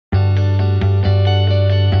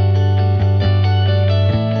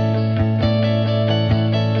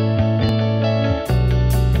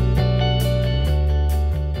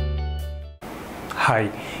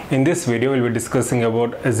In this video, we'll be discussing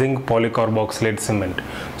about zinc polycarboxylate cement.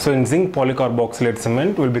 So in zinc polycarboxylate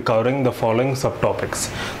cement, we'll be covering the following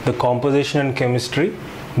subtopics: the composition and chemistry,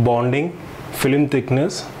 bonding, film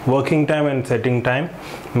thickness, working time and setting time,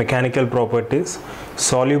 mechanical properties,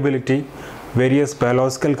 solubility, various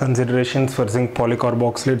biological considerations for zinc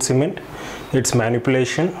polycarboxylate cement, its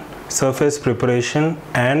manipulation, surface preparation,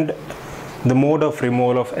 and the mode of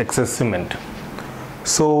removal of excess cement.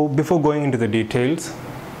 So before going into the details,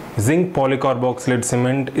 zinc polycarboxylate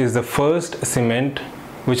cement is the first cement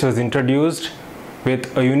which was introduced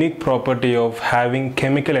with a unique property of having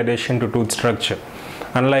chemical adhesion to tooth structure.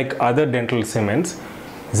 Unlike other dental cements,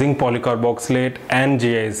 zinc polycarboxylate and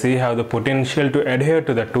GIC have the potential to adhere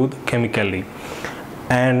to the tooth chemically.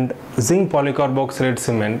 And zinc polycarboxylate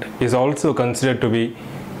cement is also considered to be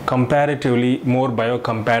comparatively more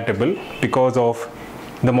biocompatible because of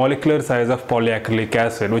the molecular size of polyacrylic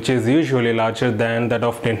acid, which is usually larger than that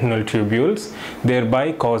of dentinal tubules,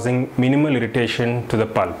 thereby causing minimal irritation to the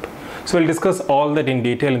pulp. So we'll discuss all that in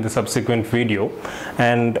detail in the subsequent video.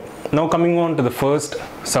 And now coming on to the first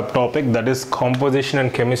subtopic, that is composition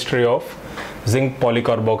and chemistry of zinc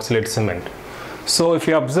polycarboxylate cement. So if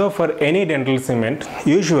you observe for any dental cement,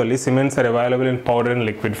 usually cements are available in powder and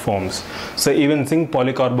liquid forms. So even zinc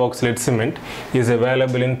polycarboxylate cement is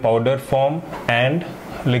available in powder form and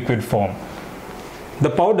liquid form.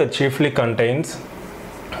 The powder chiefly contains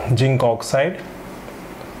zinc oxide,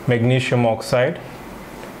 magnesium oxide,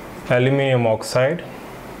 aluminium oxide,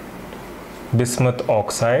 bismuth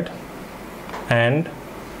oxide, and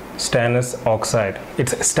stannous oxide.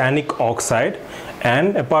 It's stannic oxide,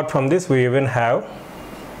 and apart from this we even have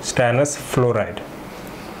stannous fluoride.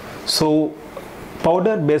 So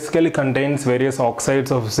powder basically contains various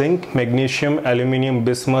oxides of zinc, magnesium, aluminium,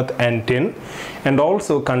 bismuth, and tin, and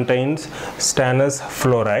also contains stannous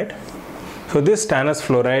fluoride. So this stannous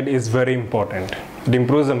fluoride is very important. It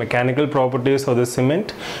improves the mechanical properties of the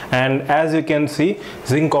cement, and as you can see,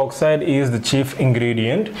 zinc oxide is the chief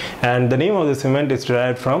ingredient, and the name of the cement is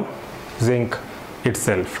derived from zinc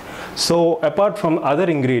itself. So apart from other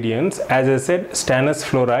ingredients, as I said, stannous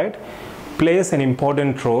fluoride plays an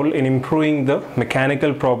important role in improving the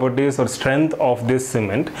mechanical properties or strength of this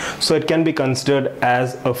cement, so it can be considered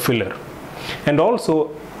as a filler. And also,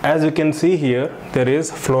 as you can see here, there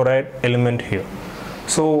is fluoride element here.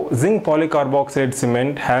 So zinc polycarboxylate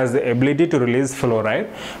cement has the ability to release fluoride,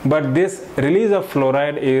 but this release of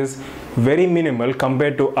fluoride is very minimal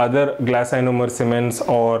compared to other glass ionomer cements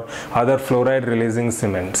or other fluoride releasing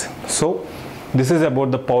cements. So this is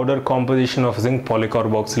about the powder composition of zinc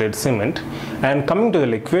polycarboxylate cement. And coming to the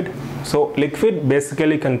liquid, so liquid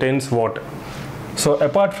basically contains water. So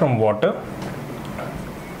apart from water,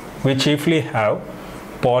 we chiefly have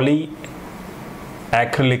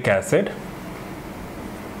polyacrylic acid,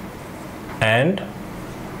 and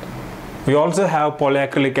we also have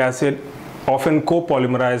polyacrylic acid often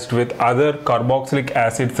copolymerized with other carboxylic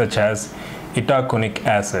acids such as itaconic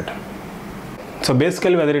acid. So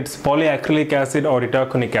basically, whether it's polyacrylic acid or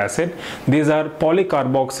itaconic acid, these are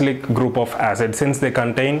polycarboxylic group of acids since they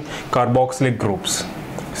contain carboxylic groups,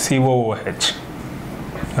 COOH,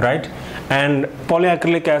 right? And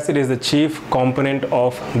polyacrylic acid is the chief component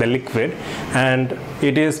of the liquid, and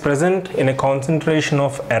it is present in a concentration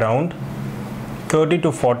of around 30 to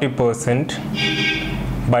 40%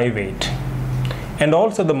 by weight. And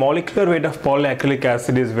also the molecular weight of polyacrylic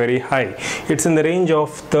acid is very high. It's in the range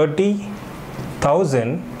of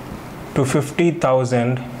 30,000 to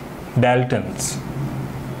 50,000 daltons.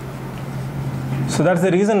 So that's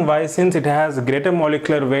the reason why, since it has greater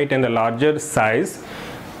molecular weight and a larger size,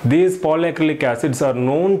 these polyacrylic acids are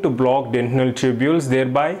known to block dentinal tubules,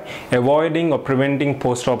 thereby avoiding or preventing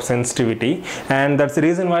post-op sensitivity, and that's the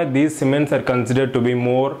reason why these cements are considered to be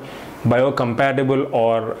more biocompatible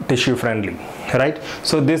or tissue friendly, right?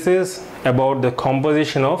 So this is about the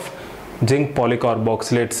composition of zinc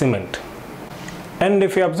polycarboxylate cement. And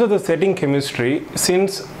if you observe the setting chemistry,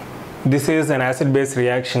 since this is an acid-base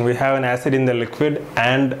reaction, we have an acid in the liquid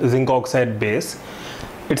and zinc oxide base.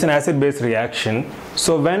 It's an acid-base reaction.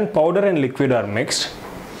 So when powder and liquid are mixed,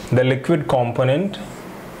 the liquid component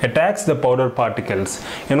attacks the powder particles.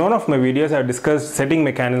 In one of my videos, I have discussed setting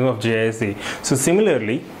mechanism of GIC. So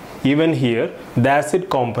similarly, even here, the acid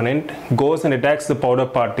component goes and attacks the powder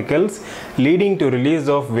particles, leading to release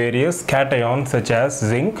of various cations such as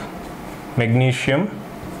zinc, magnesium,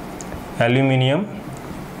 aluminium,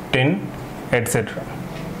 tin, etc.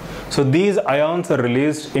 So these ions are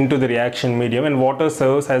released into the reaction medium, and water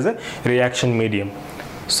serves as a reaction medium.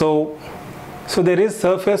 So there is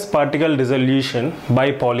surface particle dissolution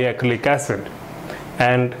by polyacrylic acid,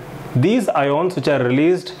 and these ions which are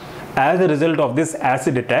released as a result of this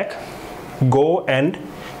acid attack, go and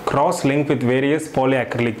cross-link with various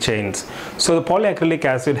polyacrylic chains. So the polyacrylic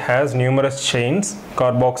acid has numerous chains,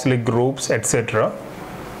 carboxylic groups, etc.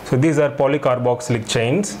 So these are polycarboxylic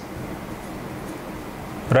chains,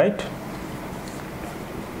 right?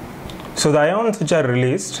 So the ions which are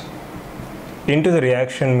released into the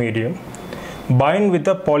reaction medium bind with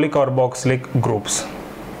the polycarboxylic groups.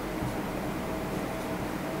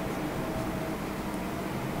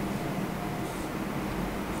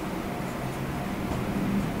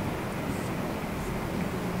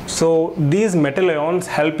 So these metal ions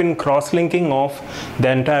help in cross-linking of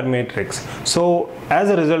the entire matrix. So as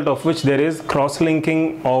a result of which there is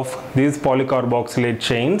cross-linking of these polycarboxylate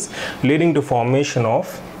chains, leading to formation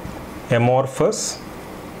of amorphous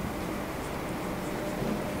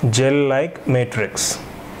gel-like matrix.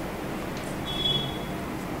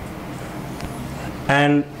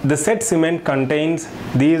 And the set cement contains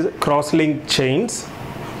these cross-linked chains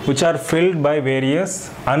which are filled by various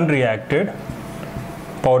unreacted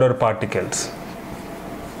powder particles.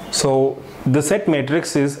 So the set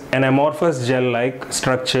matrix is an amorphous gel-like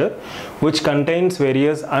structure which contains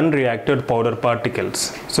various unreacted powder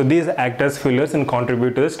particles. So these act as fillers and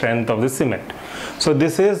contribute to the strength of the cement. So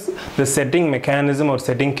this is the setting mechanism or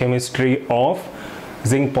setting chemistry of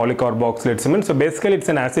zinc polycarboxylate cement. So basically it's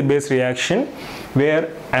an acid-base reaction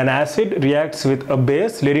where an acid reacts with a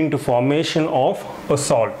base leading to formation of a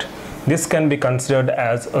salt. This can be considered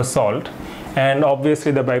as a salt, and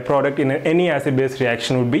obviously the byproduct in any acid-base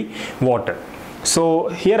reaction would be water. So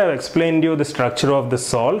here I've explained you the structure of the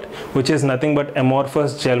salt, which is nothing but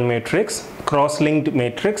amorphous gel matrix, cross-linked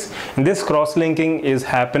matrix, and this cross-linking is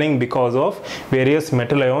happening because of various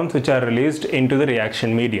metal ions which are released into the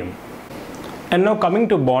reaction medium. And now coming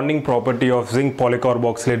to bonding property of zinc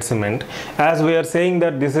polycarboxylate cement, as we are saying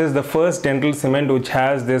that this is the first dental cement which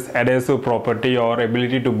has this adhesive property or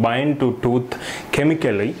ability to bind to tooth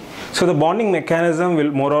chemically. So the bonding mechanism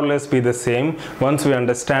will more or less be the same once we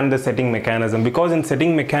understand the setting mechanism, because in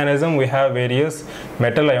setting mechanism we have various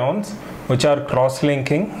metal ions which are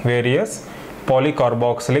cross-linking various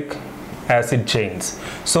polycarboxylic acid chains.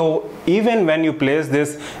 So even when you place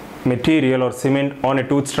this material or cement on a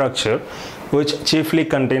tooth structure which chiefly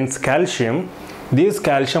contains calcium, these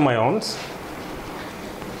calcium ions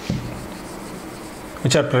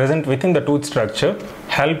which are present within the tooth structure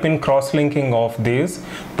help in cross-linking of these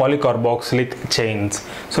polycarboxylic chains.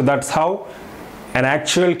 So that's how an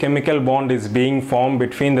actual chemical bond is being formed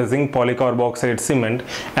between the zinc polycarboxylate cement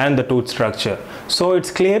and the tooth structure. So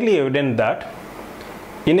it's clearly evident that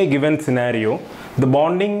in a given scenario, the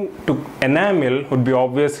bonding to enamel would be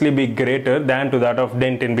obviously be greater than to that of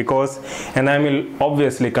dentin, because enamel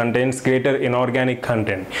obviously contains greater inorganic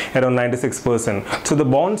content, around 96%. So the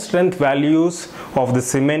bond strength values of the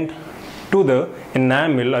cement to the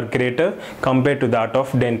enamel are greater compared to that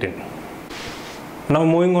of dentin. Now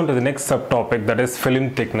moving on to the next subtopic, that is film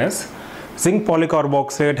thickness. Zinc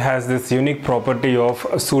polycarboxylate has this unique property of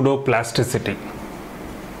pseudo plasticity.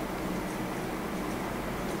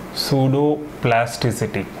 Pseudo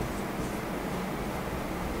plasticity.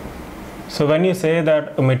 So when you say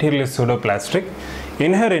that a material is pseudoplastic,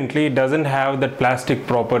 inherently it doesn't have that plastic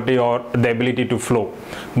property or the ability to flow,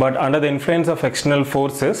 but under the influence of external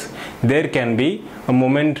forces there can be a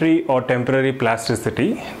momentary or temporary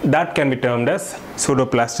plasticity that can be termed as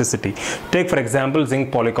pseudoplasticity. Take for example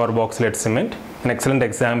zinc polycarboxylate cement, an excellent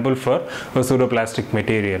example for a pseudoplastic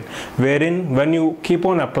material, wherein when you keep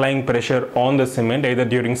on applying pressure on the cement either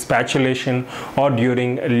during spatulation or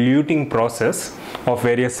during a luting process of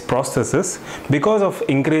various processes, because of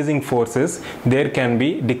increasing forces there can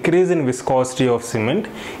be decrease in viscosity of cement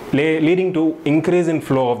leading to increase in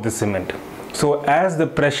flow of the cement. So as the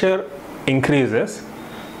pressure increases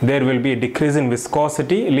there will be a decrease in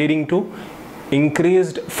viscosity leading to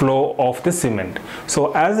increased flow of the cement.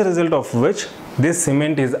 So as a result of which this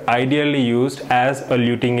cement is ideally used as a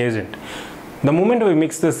luting agent. The moment we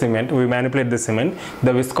mix the cement, we manipulate the cement,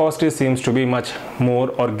 the viscosity seems to be much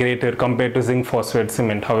more or greater compared to zinc phosphate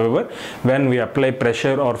cement. However, when we apply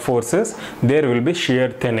pressure or forces, there will be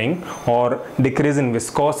shear thinning or decrease in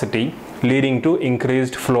viscosity leading to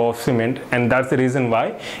increased flow of cement, and that's the reason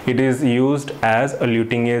why it is used as a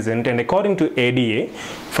luting agent. And according to ADA,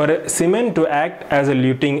 for a cement to act as a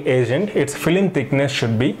luting agent, its film thickness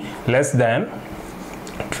should be less than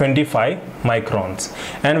 25 microns,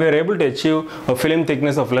 and we are able to achieve a film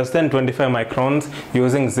thickness of less than 25 microns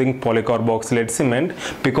using zinc polycarboxylate cement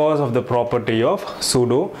because of the property of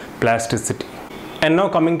pseudo plasticity. And now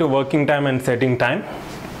coming to working time and setting time.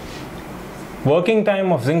 Working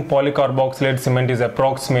time of zinc polycarboxylate cement is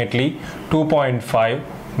approximately 2.5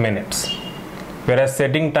 minutes, whereas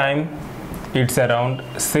setting time it's around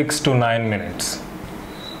 6 to 9 minutes.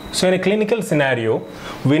 So in a clinical scenario,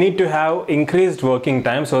 we need to have increased working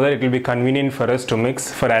time so that it will be convenient for us to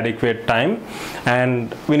mix for adequate time,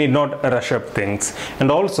 and we need not rush up things.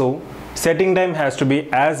 And also, setting time has to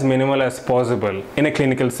be as minimal as possible in a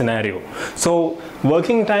clinical scenario. So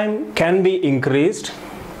working time can be increased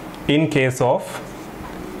in case of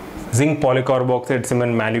zinc polycarboxylate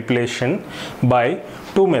cement manipulation by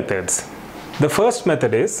two methods. The first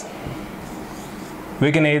method is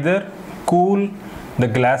we can either cool the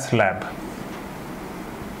glass slab.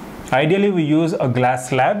 Ideally, we use a glass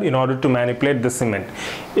slab in order to manipulate the cement.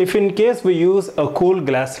 If in case we use a cool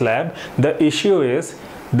glass slab, the issue is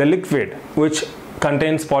the liquid which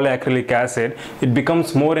contains polyacrylic acid, it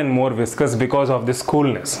becomes more and more viscous because of this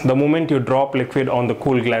coolness. The moment you drop liquid on the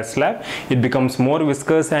cool glass slab, it becomes more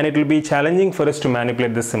viscous and it will be challenging for us to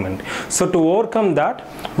manipulate the cement. So to overcome that,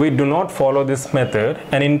 we do not follow this method,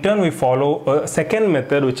 and in turn we follow a second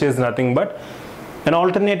method, which is nothing but an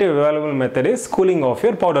alternative available method is cooling off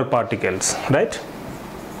your powder particles, right?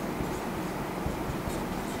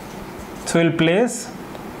 So we'll place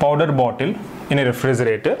powder bottle in a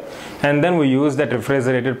refrigerator, and then we use that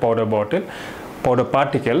refrigerated powder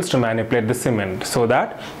particles to manipulate the cement, so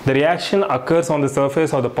that the reaction occurs on the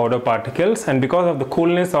surface of the powder particles, and because of the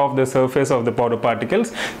coolness of the surface of the powder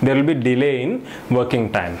particles, there will be delay in working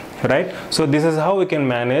time, right? So this is how we can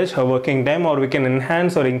manage a working time, or we can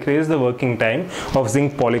enhance or increase the working time of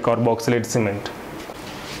zinc polycarboxylate cement.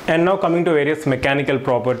 And now coming to various mechanical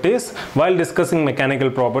properties. While discussing mechanical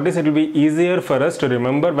properties, it will be easier for us to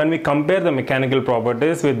remember when we compare the mechanical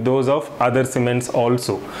properties with those of other cements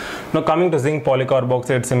also. Now coming to zinc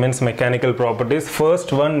polycarboxylate cement's mechanical properties,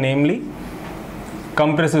 first one namely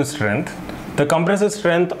compressive strength. The compressive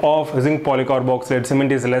strength of zinc polycarboxylate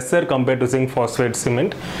cement is lesser compared to zinc phosphate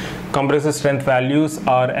cement. Compressive strength values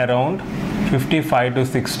are around 55 to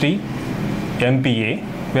 60 MPa,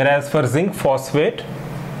 whereas for zinc phosphate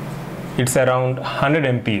it's around 100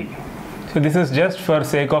 MPa. So this is just for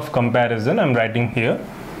sake of comparison I'm writing here.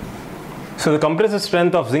 So the compressive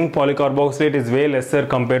strength of zinc polycarboxylate is way lesser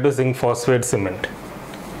compared to zinc phosphate cement.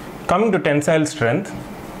 Coming to tensile strength,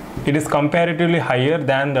 it is comparatively higher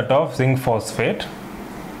than that of zinc phosphate,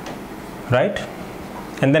 right?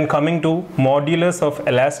 And then coming to modulus of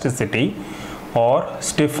elasticity or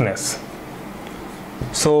stiffness.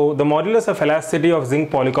 So the modulus of elasticity of zinc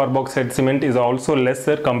polycarboxylate cement is also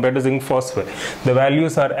lesser compared to zinc phosphate. The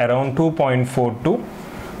values are around 2.4 to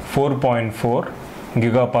 4.4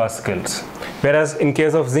 gigapascals. Whereas in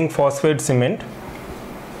case of zinc phosphate cement,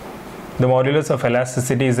 the modulus of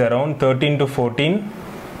elasticity is around 13 to 14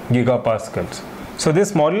 gigapascals. So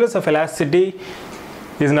this modulus of elasticity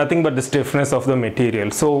is nothing but the stiffness of the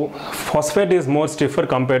material. So phosphate is more stiffer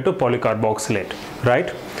compared to polycarboxylate,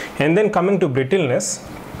 right? And then coming to brittleness,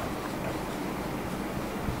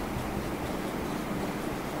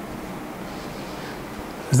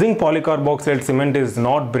 zinc polycarboxylate cement is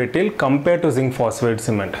not brittle compared to zinc phosphate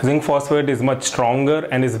cement. Zinc phosphate is much stronger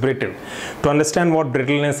and is brittle. To understand what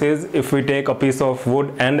brittleness is, if we take a piece of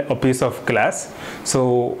wood and a piece of glass,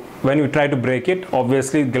 so when you try to break it,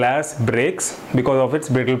 obviously glass breaks because of its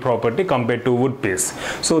brittle property compared to wood piece.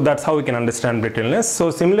 So that's how we can understand brittleness.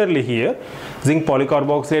 So similarly here, zinc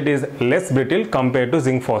polycarboxylate is less brittle compared to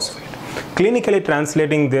zinc phosphate. Clinically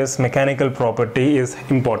translating this mechanical property is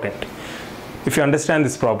important. If you understand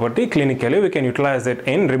this property, clinically we can utilize it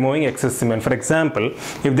in removing excess cement. For example,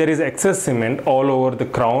 if there is excess cement all over the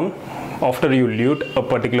crown, after you lute a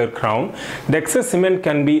particular crown, the excess cement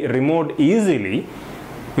can be removed easily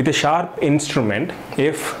with a sharp instrument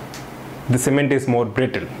if the cement is more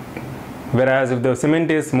brittle. Whereas if the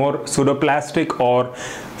cement is more pseudoplastic or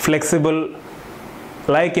flexible,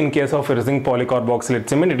 like in case of zinc polycarboxylate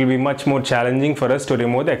cement, it will be much more challenging for us to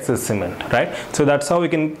remove the excess cement, right? So that's how we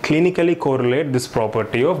can clinically correlate this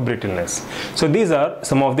property of brittleness. So these are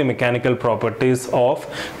some of the mechanical properties of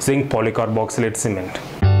zinc polycarboxylate cement.